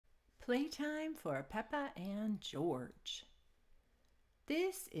Playtime for Peppa and George.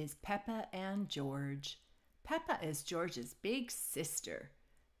 This is Peppa and George. Peppa is George's big sister.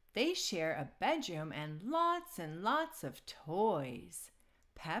 They share a bedroom and lots of toys.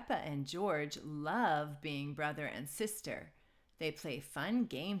 Peppa and George love being brother and sister. They play fun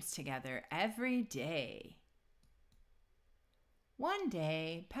games together every day. One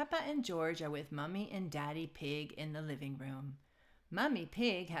day, Peppa and George are with Mummy and Daddy Pig in the living room. Mummy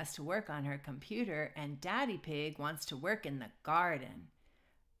Pig has to work on her computer and Daddy Pig wants to work in the garden.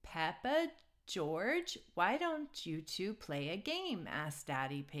 Peppa, George, why don't you two play a game? Asked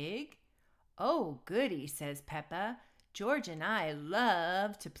Daddy Pig. Oh, goody, says Peppa. George and I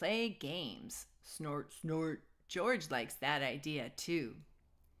love to play games. Snort, snort. George likes that idea too.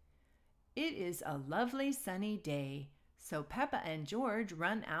 It is a lovely sunny day, so Peppa and George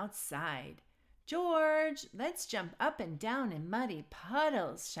run outside. George, let's jump up and down in muddy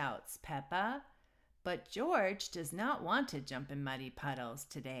puddles, shouts Peppa. But George does not want to jump in muddy puddles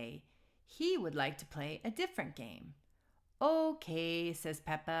today. He would like to play a different game. Okay, says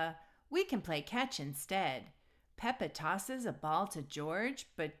Peppa, we can play catch instead. Peppa tosses a ball to George,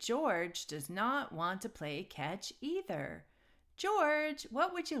 but George does not want to play catch either. George,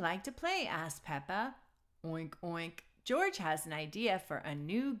 what would you like to play? Asked Peppa. Oink, oink. George has an idea for a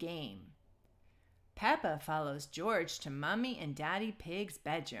new game. Peppa follows George to Mummy and Daddy Pig's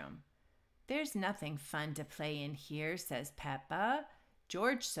bedroom. There's nothing fun to play in here, says Peppa.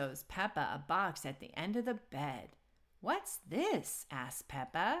 George shows Peppa a box at the end of the bed. What's this? Asks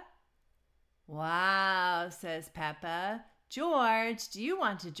Peppa. Wow, says Peppa. George, do you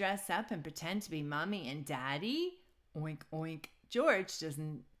want to dress up and pretend to be Mummy and Daddy? Oink, oink. George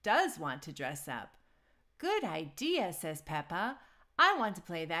does want to dress up. Good idea, says Peppa. I want to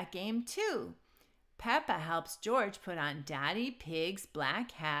play that game too. Peppa helps George put on Daddy Pig's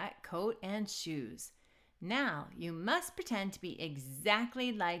black hat, coat, and shoes. Now, you must pretend to be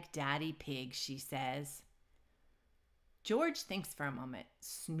exactly like Daddy Pig, she says. George thinks for a moment.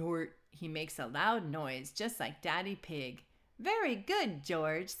 Snort. He makes a loud noise, just like Daddy Pig. Very good,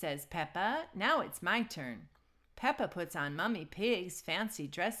 George, says Peppa. Now it's my turn. Peppa puts on Mummy Pig's fancy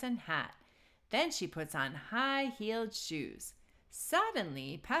dress and hat. Then she puts on high-heeled shoes.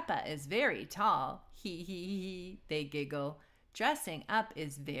 Suddenly, Peppa is very tall. Hee hee hee, they giggle. Dressing up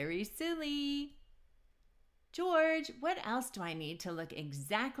is very silly. George, what else do I need to look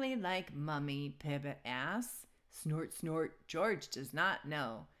exactly like Mummy? Peppa asks. Snort, snort. George does not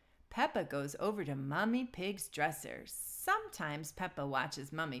know. Peppa goes over to Mummy Pig's dresser. Sometimes Peppa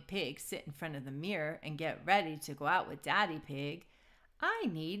watches Mummy Pig sit in front of the mirror and get ready to go out with Daddy Pig. I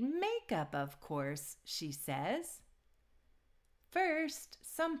need makeup, of course, she says. First,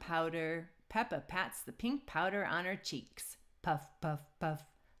 some powder. Peppa pats the pink powder on her cheeks. Puff, puff, puff.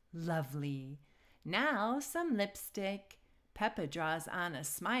 Lovely. Now, some lipstick. Peppa draws on a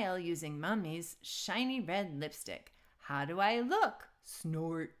smile using Mummy's shiny red lipstick. How do I look?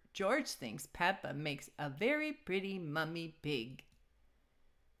 Snort. George thinks Peppa makes a very pretty Mummy Pig.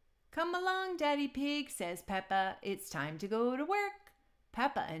 Come along, Daddy Pig, says Peppa. It's time to go to work.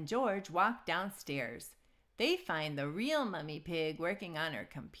 Peppa and George walk downstairs. They find the real Mummy Pig working on her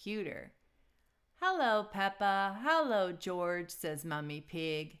computer. Hello, Peppa. Hello, George, says Mummy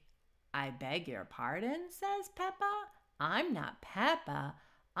Pig. I beg your pardon, says Peppa. I'm not Peppa.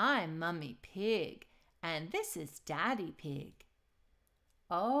 I'm Mummy Pig, and this is Daddy Pig.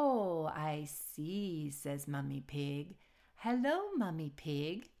 Oh, I see, says Mummy Pig. Hello, Mummy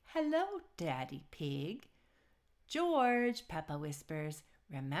Pig. Hello, Daddy Pig. George, Peppa whispers,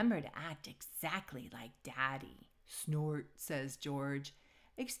 remember to act exactly like Daddy. Snort, says George.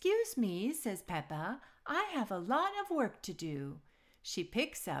 Excuse me, says Peppa. I have a lot of work to do. She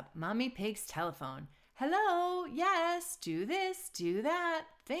picks up Mummy Pig's telephone. Hello, yes, do this, do that.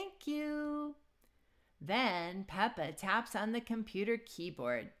 Thank you. Then Peppa taps on the computer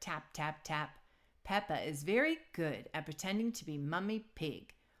keyboard. Tap, tap, tap. Peppa is very good at pretending to be Mummy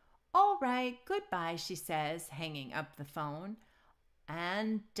Pig. All right, goodbye, she says, hanging up the phone.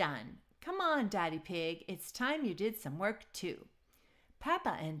 And done. Come on, Daddy Pig. It's time you did some work too.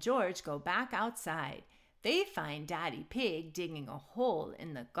 Peppa and George go back outside. They find Daddy Pig digging a hole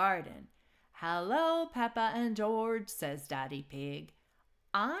in the garden. Hello, Peppa and George, says Daddy Pig.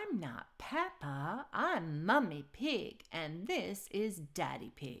 I'm not Peppa. I'm Mummy Pig, and this is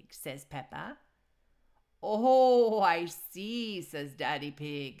Daddy Pig, says Peppa. Oh, I see, says Daddy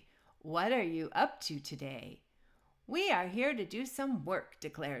Pig. What are you up to today? We are here to do some work,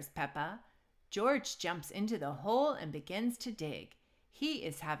 declares Peppa. George jumps into the hole and begins to dig. He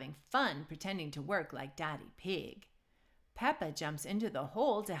is having fun pretending to work like Daddy Pig. Peppa jumps into the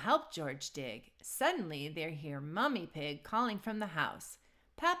hole to help George dig. Suddenly, they hear Mummy Pig calling from the house.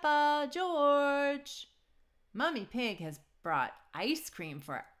 Peppa, George! Mummy Pig has brought ice cream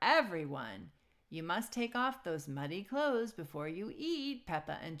for everyone. You must take off those muddy clothes before you eat,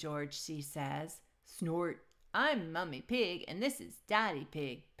 Peppa and George, she says. Snort. I'm Mummy Pig and this is Daddy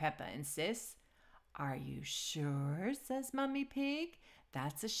Pig, Peppa insists. Are you sure, says Mummy Pig.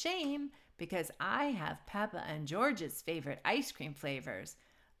 That's a shame because I have Peppa and George's favorite ice cream flavors.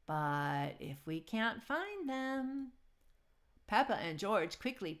 But if we can't find them... Peppa and George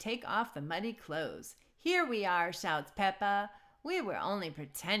quickly take off the muddy clothes. Here we are, shouts Peppa. We were only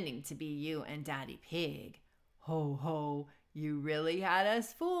pretending to be you and Daddy Pig. Ho, ho, you really had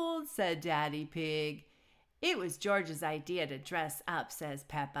us fooled, said Daddy Pig. It was George's idea to dress up, says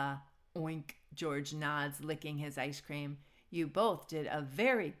Peppa. Oink, George nods, licking his ice cream. You both did a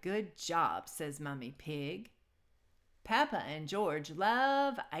very good job, says Mummy Pig. Peppa and George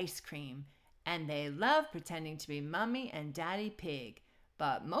love ice cream, and they love pretending to be Mummy and Daddy Pig.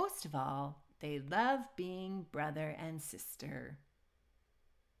 But most of all, they love being brother and sister.